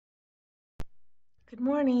Good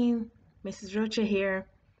morning, Mrs. Rocha here.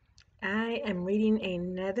 I am reading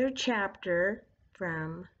another chapter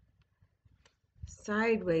from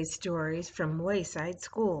Sideways Stories from Wayside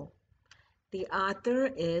School. The author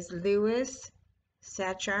is Louis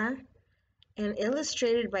Sachar and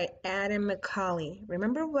illustrated by Adam McCauley.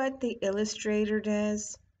 Remember what the illustrator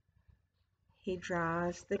does? He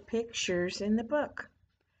draws the pictures in the book.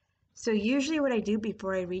 So usually what I do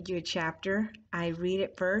before I read you a chapter, I read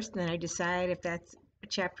it first and then I decide if that's a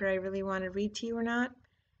chapter I really want to read to you or not.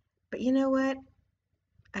 But you know what?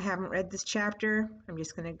 I haven't read this chapter. I'm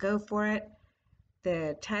just going to go for it.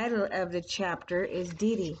 The title of the chapter is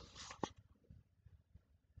Deedee.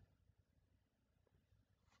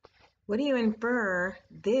 What do you infer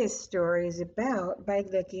this story is about by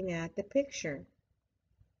looking at the picture?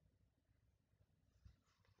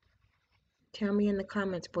 Tell me in the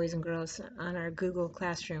comments, boys and girls, on our Google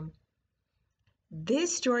Classroom.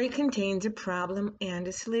 This story contains a problem and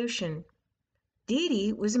a solution.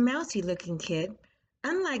 Deedee was a mousy-looking kid.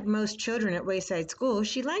 Unlike most children at Wayside School,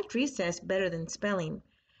 she liked recess better than spelling.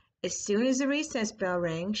 As soon as the recess bell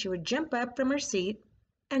rang, she would jump up from her seat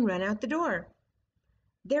and run out the door.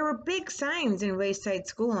 There were big signs in Wayside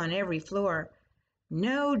School on every floor.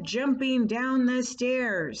 "No jumping down the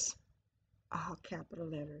stairs," all capital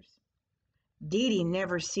letters. Deedee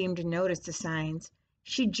never seemed to notice the signs.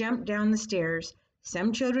 She jumped down the stairs.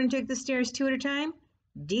 Some children took the stairs 2 at a time.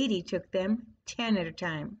 Deedee took them 10 at a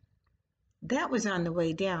time. That was on the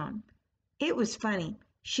way down. It was funny.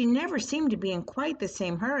 She never seemed to be in quite the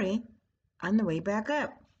same hurry on the way back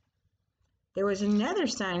up. There was another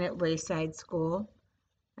sign at Wayside School,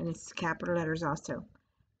 and it's capital letters also.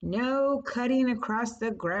 "No cutting across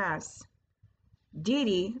the grass."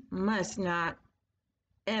 Deedee must not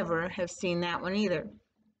ever have seen that one either.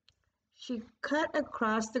 She cut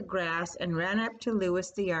across the grass and ran up to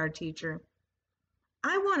Louis, the yard teacher.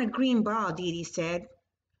 "I want a green ball," Deedee said.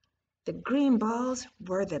 The green balls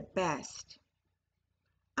were the best.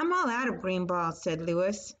 "I'm all out of green balls," said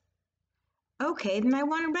Louis. "Okay, then I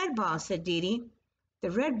want a red ball," said Deedee.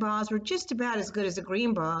 The red balls were just about as good as the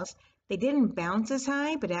green balls. They didn't bounce as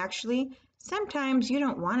high, but actually, sometimes you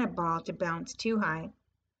don't want a ball to bounce too high.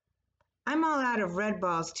 "I'm all out of red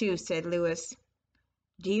balls too," said Louis.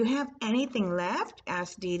 "Do you have anything left?"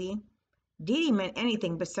 asked Deedee. Deedee meant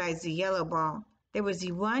anything besides the yellow ball. There was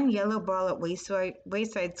the one yellow ball at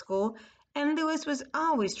Wayside School, and Louis was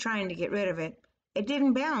always trying to get rid of it. It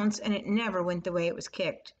didn't bounce, and it never went the way it was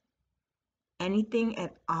kicked. "Anything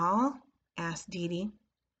at all?" asked Deedee.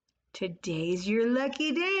 "Today's your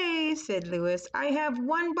lucky day," said Louis. "I have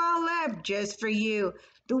one ball left just for you,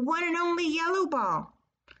 the one and only yellow ball."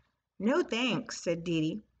 "No thanks," said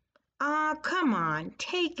Deedee. "Aw, come on,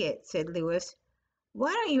 take it," said Louis.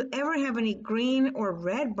 "Why don't you ever have any green or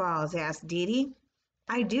red balls?" asked Deedee.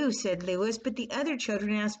 "I do," said Louis, "but the other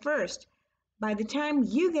children ask first. By the time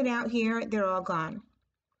you get out here, they're all gone."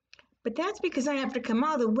 "But that's because I have to come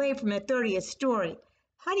all the way from the 30th story.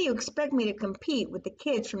 How do you expect me to compete with the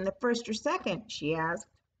kids from the first or second?" she asked.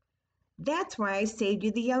 "That's why I saved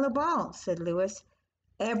you the yellow ball," said Louis.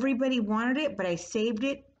 "Everybody wanted it, but I saved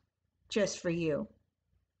it just for you."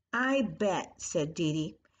 "I bet," said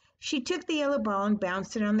Deedee. She took the yellow ball and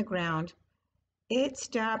bounced it on the ground. It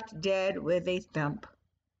stopped dead with a thump.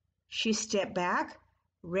 She stepped back,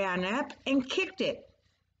 ran up, and kicked it.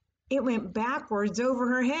 It went backwards over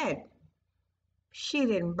her head. She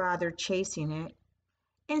didn't bother chasing it.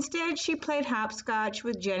 Instead, she played hopscotch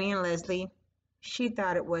with Jenny and Leslie. She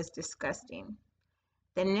thought it was disgusting.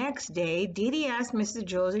 The next day, Deedee asked Mrs.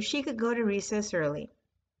 Jules if she could go to recess early.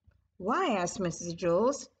 "Why?" asked Mrs.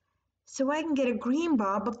 Jules. "So I can get a green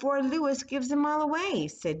ball before Louis gives them all away,"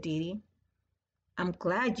 said Deedee. "I'm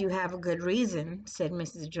glad you have a good reason," said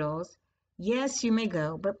Mrs. Jules. "Yes, you may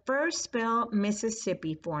go, but first spell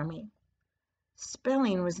Mississippi for me."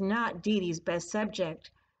 Spelling was not Deedee's best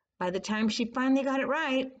subject. By the time she finally got it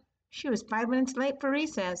right, she was 5 minutes late for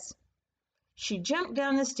recess. She jumped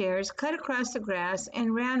down the stairs, cut across the grass,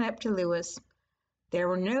 and ran up to Louis. There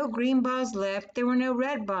were no green balls left. There were no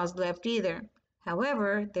red balls left either.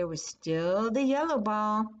 However, there was still the yellow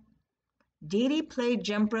ball. Deedee played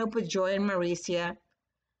jump rope with Joy and Mauricia.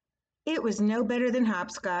 It was no better than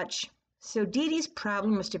hopscotch. So Deedee's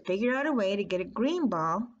problem was to figure out a way to get a green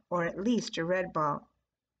ball, or at least a red ball.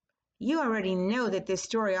 You already know that this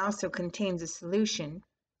story also contains a solution.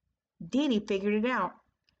 Deedee figured it out.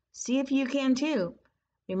 See if you can too.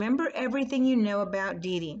 Remember everything you know about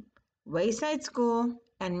Deedee, Wayside School,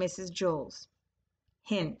 and Mrs. Jules.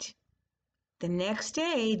 Hint. The next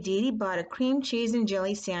day, Deedee bought a cream cheese and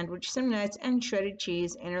jelly sandwich, some nuts, and shredded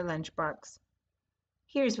cheese in her lunchbox.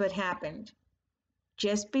 Here's what happened.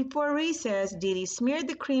 Just before recess, Deedee smeared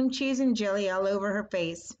the cream cheese and jelly all over her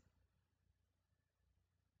face.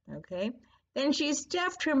 Okay. Then she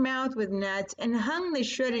stuffed her mouth with nuts and hung the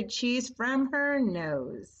shredded cheese from her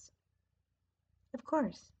nose. Of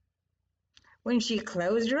course. When she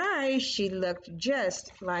closed her eyes, she looked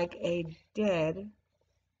just like a dead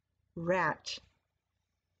rat.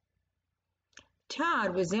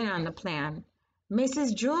 Todd was in on the plan.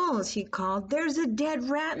 "Mrs. Jules," he called, "there's a dead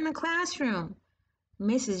rat in the classroom."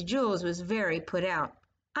 Mrs. Jules was very put out.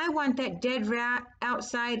 "I want that dead rat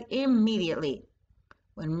outside immediately."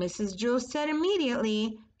 When Mrs. Jules said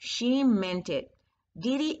immediately, she meant it.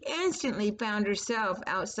 Deedee instantly found herself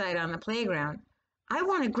outside on the playground. "I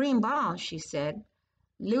want a green ball," she said.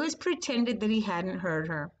 Louis pretended that he hadn't heard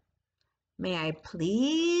her. "May I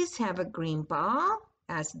please have a green ball?"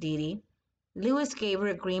 asked Deedee. Louis gave her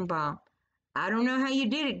a green ball. "I don't know how you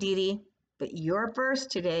did it, Deedee, but you're first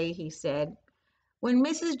today," he said. When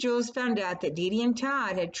Mrs. Jules found out that Deedee and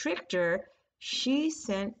Todd had tricked her, she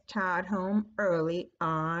sent Todd home early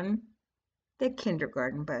on the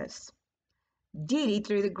kindergarten bus. Deedee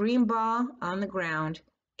threw the green ball on the ground.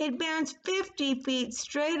 It bounced 50 feet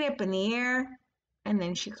straight up in the air, and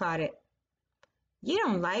then she caught it. "You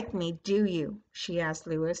don't like me, do you?" she asked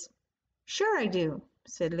Louis. "Sure I do,"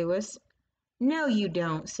 said Louis. "No, you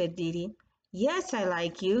don't," said Deedee. "Yes, I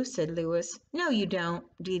like you," said Louis. "No, you don't,"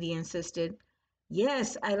 Deedee insisted.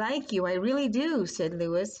 "Yes, I like you, I really do," said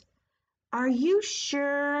Louis. "Are you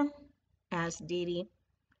sure?" asked Deedee.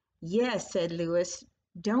 "Yes," said Louis.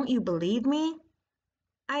 "Don't you believe me?"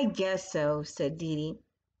 "I guess so," said Deedee.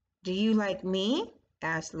 "Do you like me?"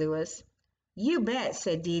 asked Louis. "You bet,"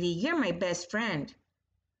 said Deedee. "You're my best friend."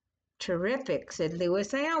 "Terrific," said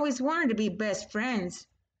Louis. "I always wanted to be best friends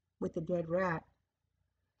with a dead rat."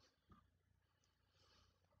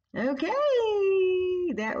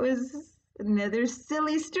 Okay, that was another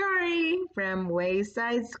silly story from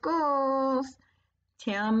Wayside Schools.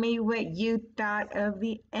 Tell me what you thought of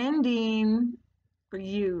the ending. Were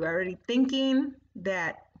you already thinking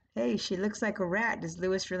that, hey, she looks like a rat? Does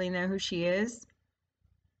Louis really know who she is?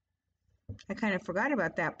 I kind of forgot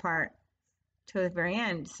about that part till the very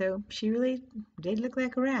end. So she really did look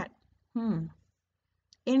like a rat.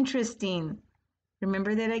 Interesting.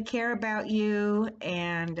 Remember that I care about you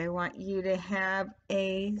and I want you to have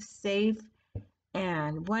a safe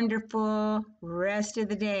and wonderful rest of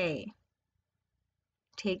the day.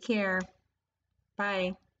 Take care.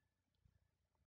 Bye.